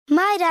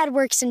My dad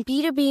works in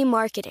B2B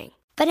marketing,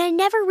 but I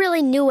never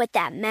really knew what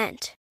that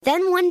meant.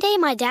 Then one day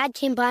my dad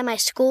came by my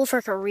school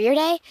for career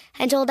day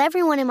and told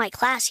everyone in my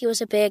class he was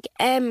a big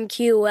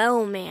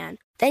MQL man.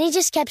 Then he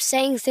just kept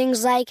saying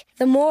things like,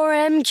 the more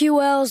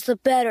MQLs, the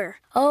better,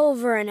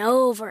 over and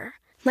over.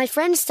 My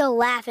friends still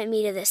laugh at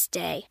me to this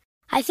day.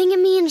 I think it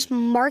means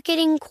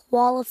marketing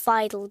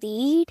qualified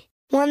lead.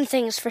 One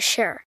thing's for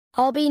sure,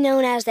 I'll be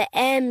known as the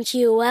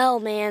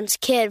MQL man's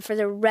kid for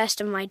the rest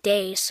of my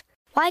days.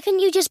 Why couldn't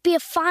you just be a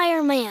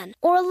fireman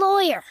or a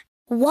lawyer?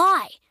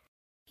 Why?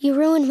 You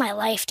ruined my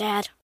life,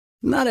 Dad.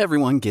 Not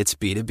everyone gets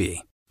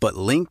B2B, but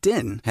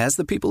LinkedIn has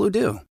the people who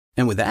do.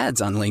 And with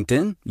ads on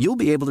LinkedIn, you'll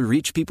be able to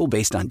reach people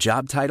based on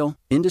job title,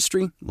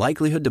 industry,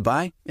 likelihood to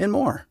buy, and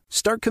more.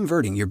 Start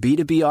converting your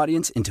B2B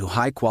audience into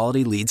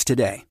high-quality leads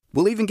today.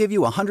 We'll even give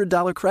you a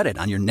 $100 credit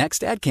on your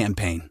next ad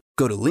campaign.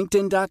 Go to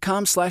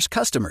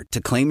linkedin.com/customer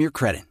to claim your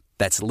credit.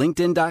 That's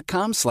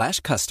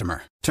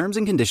linkedin.com/customer. Terms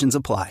and conditions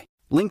apply.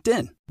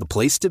 LinkedIn, the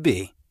place to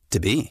be, to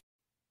be.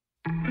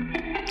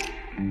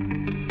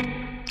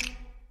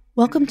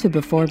 Welcome to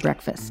Before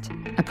Breakfast,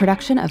 a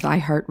production of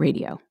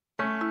iHeartRadio.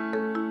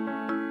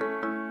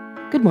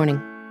 Good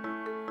morning.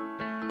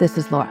 This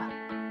is Laura.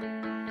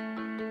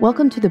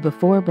 Welcome to the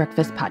Before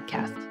Breakfast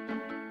podcast.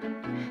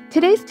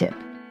 Today's tip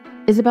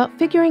is about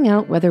figuring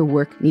out whether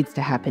work needs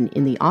to happen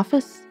in the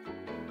office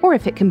or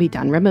if it can be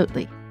done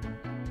remotely.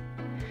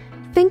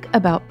 Think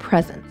about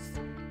presence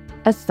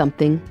as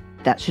something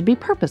that should be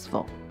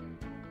purposeful.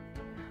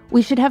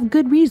 We should have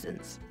good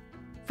reasons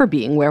for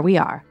being where we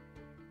are.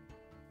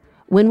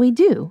 When we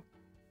do,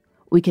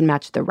 we can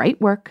match the right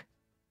work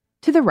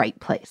to the right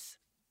place.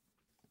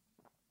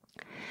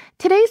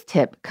 Today's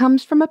tip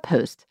comes from a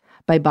post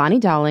by Bonnie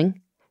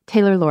Dowling,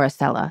 Taylor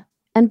Lauricella,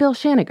 and Bill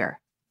Shaniger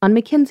on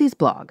McKinsey's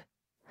blog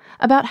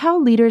about how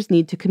leaders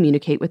need to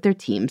communicate with their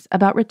teams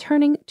about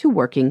returning to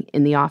working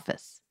in the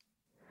office.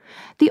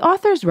 The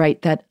authors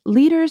write that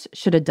leaders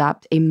should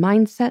adopt a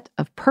mindset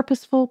of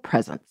purposeful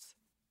presence.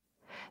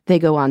 They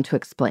go on to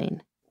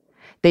explain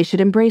they should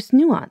embrace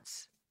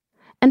nuance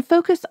and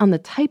focus on the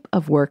type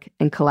of work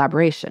and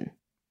collaboration.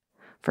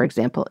 For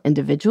example,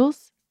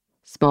 individuals,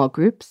 small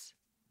groups,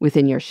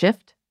 within your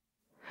shift,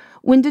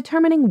 when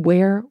determining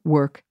where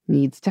work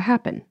needs to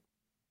happen.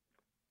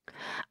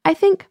 I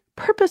think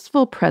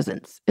purposeful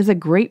presence is a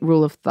great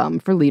rule of thumb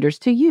for leaders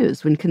to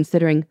use when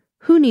considering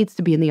who needs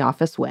to be in the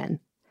office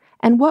when,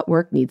 and what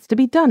work needs to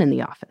be done in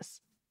the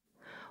office.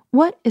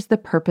 What is the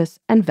purpose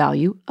and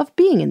value of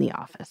being in the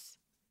office?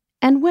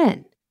 And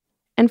when?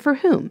 And for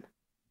whom?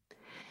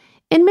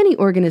 In many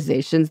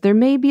organizations, there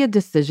may be a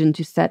decision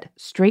to set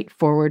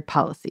straightforward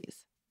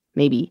policies.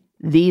 Maybe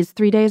these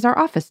 3 days are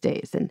office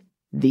days and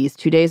these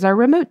 2 days are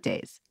remote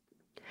days.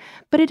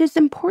 But it is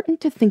important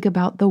to think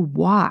about the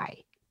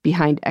why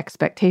behind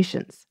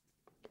expectations.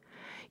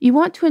 You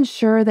want to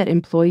ensure that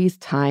employees'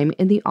 time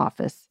in the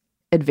office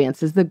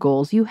advances the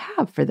goals you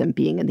have for them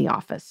being in the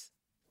office.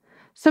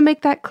 So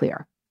make that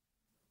clear.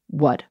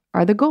 What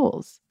are the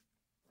goals?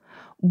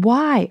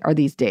 Why are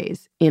these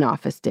days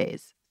in-office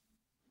days?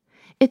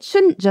 It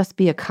shouldn't just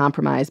be a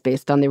compromise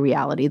based on the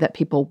reality that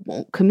people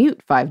won't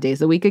commute 5 days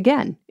a week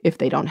again if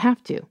they don't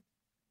have to.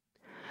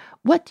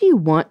 What do you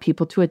want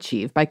people to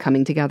achieve by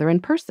coming together in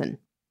person?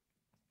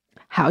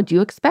 How do you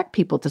expect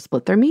people to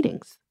split their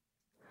meetings?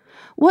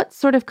 What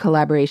sort of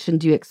collaboration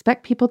do you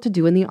expect people to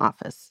do in the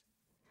office?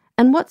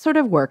 And what sort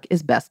of work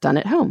is best done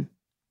at home?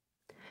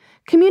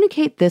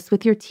 Communicate this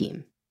with your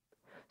team,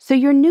 so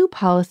your new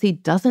policy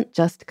doesn't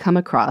just come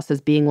across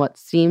as being what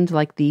seemed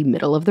like the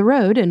middle of the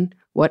road and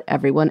what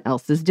everyone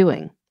else is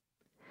doing.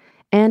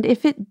 And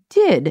if it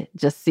did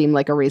just seem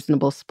like a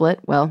reasonable split,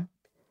 well,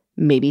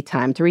 maybe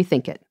time to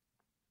rethink it.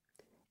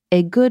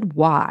 A good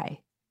why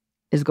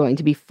is going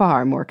to be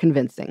far more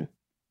convincing.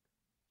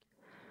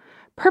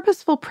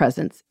 Purposeful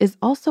presence is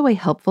also a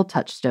helpful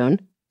touchstone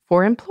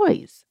for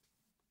employees.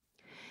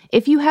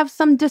 If you have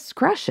some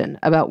discretion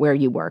about where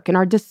you work and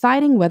are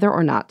deciding whether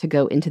or not to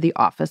go into the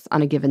office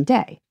on a given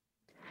day,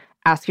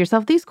 ask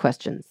yourself these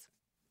questions.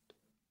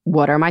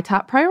 What are my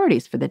top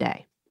priorities for the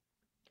day?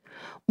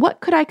 What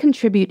could I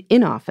contribute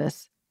in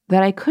office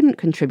that I couldn't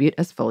contribute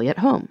as fully at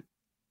home?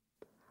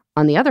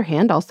 On the other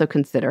hand, also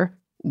consider,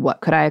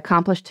 what could I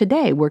accomplish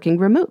today working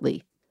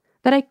remotely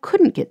that I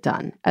couldn't get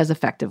done as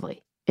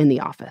effectively in the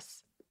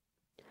office?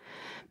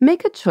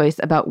 Make a choice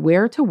about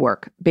where to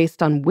work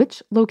based on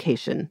which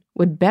location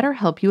would better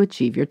help you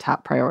achieve your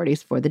top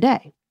priorities for the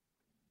day.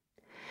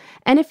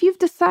 And if you've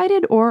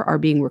decided or are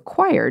being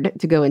required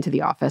to go into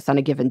the office on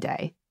a given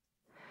day,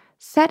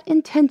 set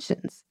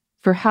intentions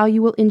for how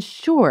you will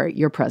ensure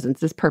your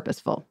presence is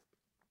purposeful.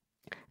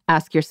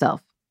 Ask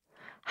yourself,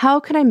 how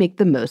can I make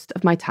the most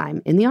of my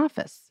time in the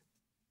office?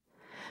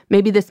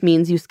 Maybe this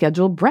means you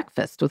schedule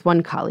breakfast with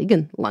one colleague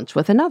and lunch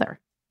with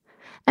another,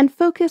 and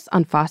focus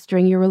on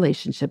fostering your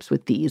relationships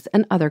with these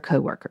and other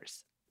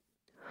coworkers.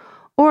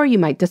 Or you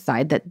might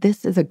decide that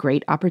this is a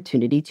great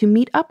opportunity to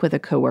meet up with a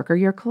coworker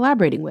you're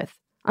collaborating with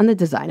on the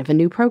design of a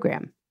new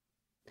program.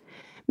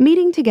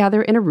 Meeting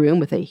together in a room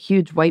with a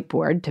huge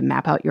whiteboard to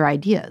map out your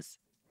ideas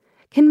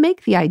can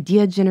make the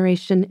idea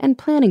generation and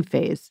planning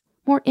phase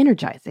more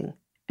energizing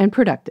and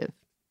productive.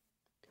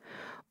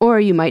 Or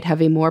you might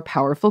have a more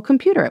powerful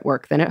computer at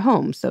work than at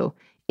home, so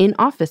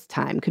in-office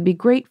time could be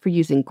great for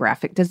using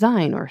graphic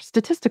design or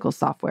statistical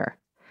software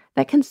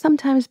that can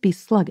sometimes be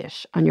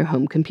sluggish on your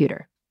home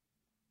computer.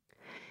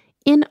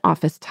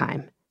 In-office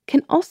time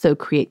can also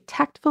create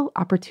tactful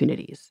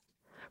opportunities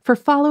for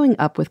following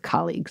up with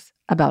colleagues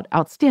about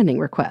outstanding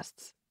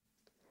requests.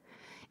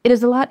 It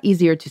is a lot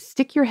easier to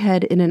stick your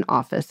head in an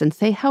office and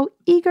say how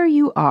eager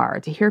you are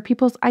to hear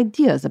people's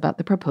ideas about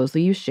the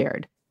proposal you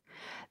shared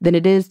than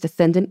it is to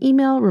send an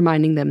email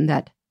reminding them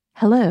that,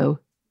 hello,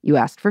 you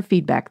asked for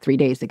feedback 3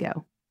 days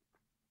ago.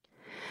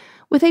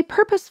 With a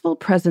purposeful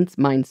presence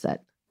mindset,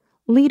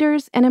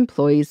 leaders and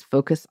employees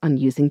focus on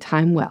using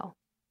time well.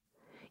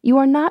 You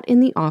are not in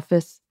the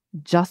office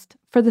just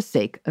for the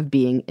sake of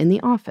being in the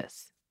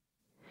office.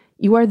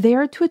 You are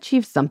there to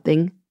achieve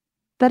something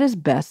that is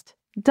best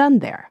done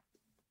there.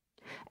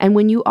 And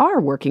when you are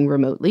working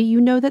remotely,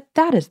 you know that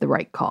that is the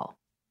right call,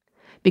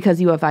 because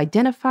you have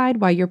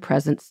identified why your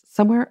presence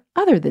somewhere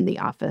other than the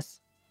office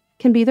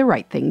can be the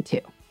right thing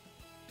too.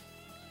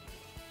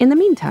 In the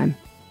meantime,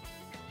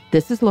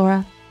 this is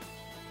Laura.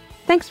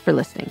 Thanks for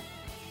listening.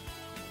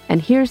 And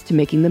here's to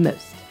making the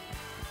most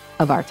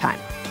of our time.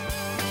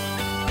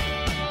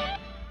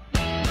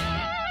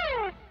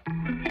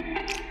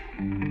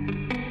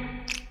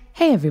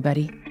 Hey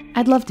everybody,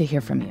 I'd love to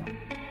hear from you.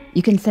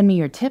 You can send me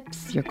your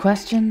tips, your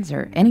questions,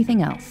 or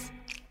anything else.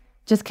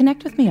 Just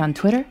connect with me on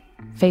Twitter,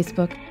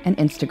 Facebook, and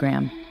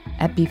Instagram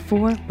at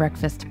Before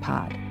Breakfast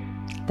Pod.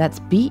 That's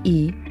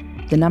BE,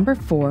 the number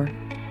 4,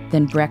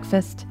 then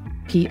breakfast,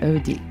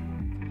 POD.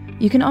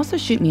 You can also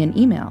shoot me an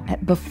email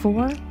at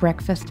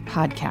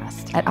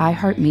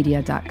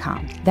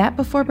beforebreakfastpodcast@iheartmedia.com. That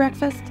Before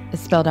Breakfast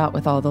is spelled out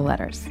with all the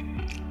letters.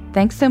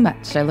 Thanks so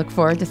much. I look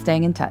forward to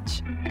staying in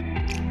touch.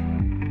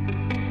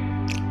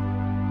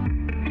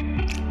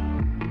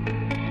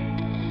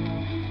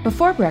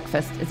 Before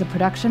Breakfast is a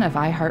production of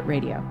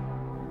iHeartRadio.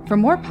 For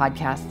more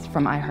podcasts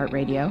from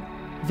iHeartRadio,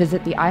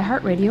 visit the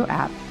iHeartRadio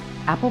app,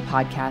 Apple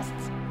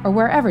Podcasts, or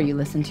wherever you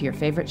listen to your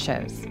favorite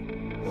shows.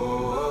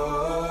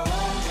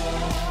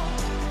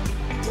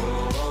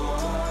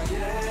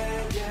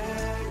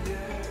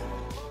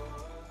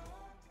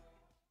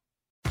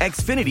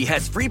 Xfinity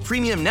has free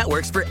premium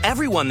networks for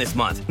everyone this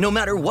month, no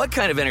matter what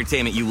kind of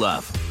entertainment you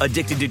love.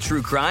 Addicted to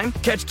true crime?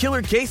 Catch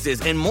killer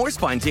cases and more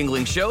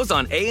spine-tingling shows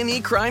on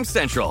A&E Crime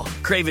Central.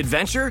 Crave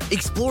adventure?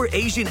 Explore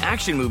Asian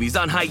action movies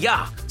on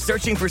Hi-YAH.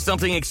 Searching for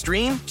something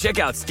extreme? Check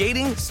out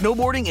skating,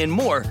 snowboarding, and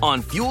more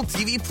on Fuel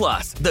TV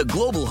Plus, the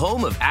global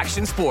home of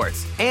action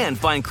sports. And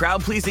find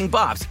crowd-pleasing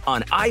bops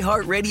on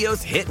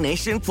iHeartRadio's Hit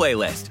Nation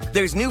playlist.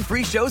 There's new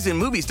free shows and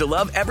movies to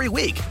love every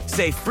week.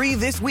 Say free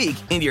this week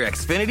in your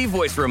Xfinity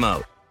voice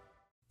remote.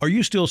 Are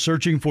you still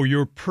searching for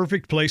your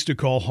perfect place to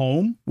call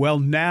home? Well,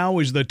 now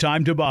is the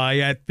time to buy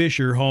at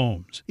Fisher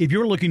Homes. If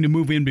you're looking to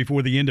move in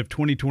before the end of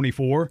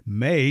 2024,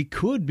 May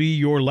could be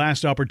your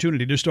last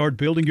opportunity to start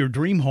building your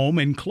dream home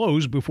and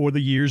close before the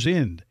year's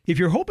end. If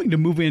you're hoping to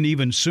move in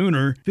even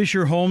sooner,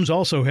 Fisher Homes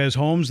also has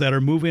homes that are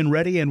move-in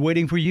ready and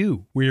waiting for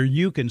you, where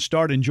you can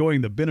start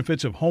enjoying the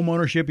benefits of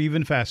homeownership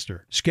even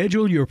faster.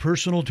 Schedule your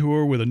personal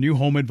tour with a new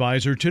home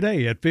advisor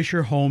today at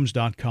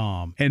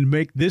FisherHomes.com and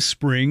make this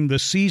spring the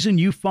season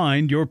you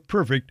find your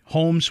perfect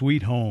home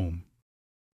sweet home.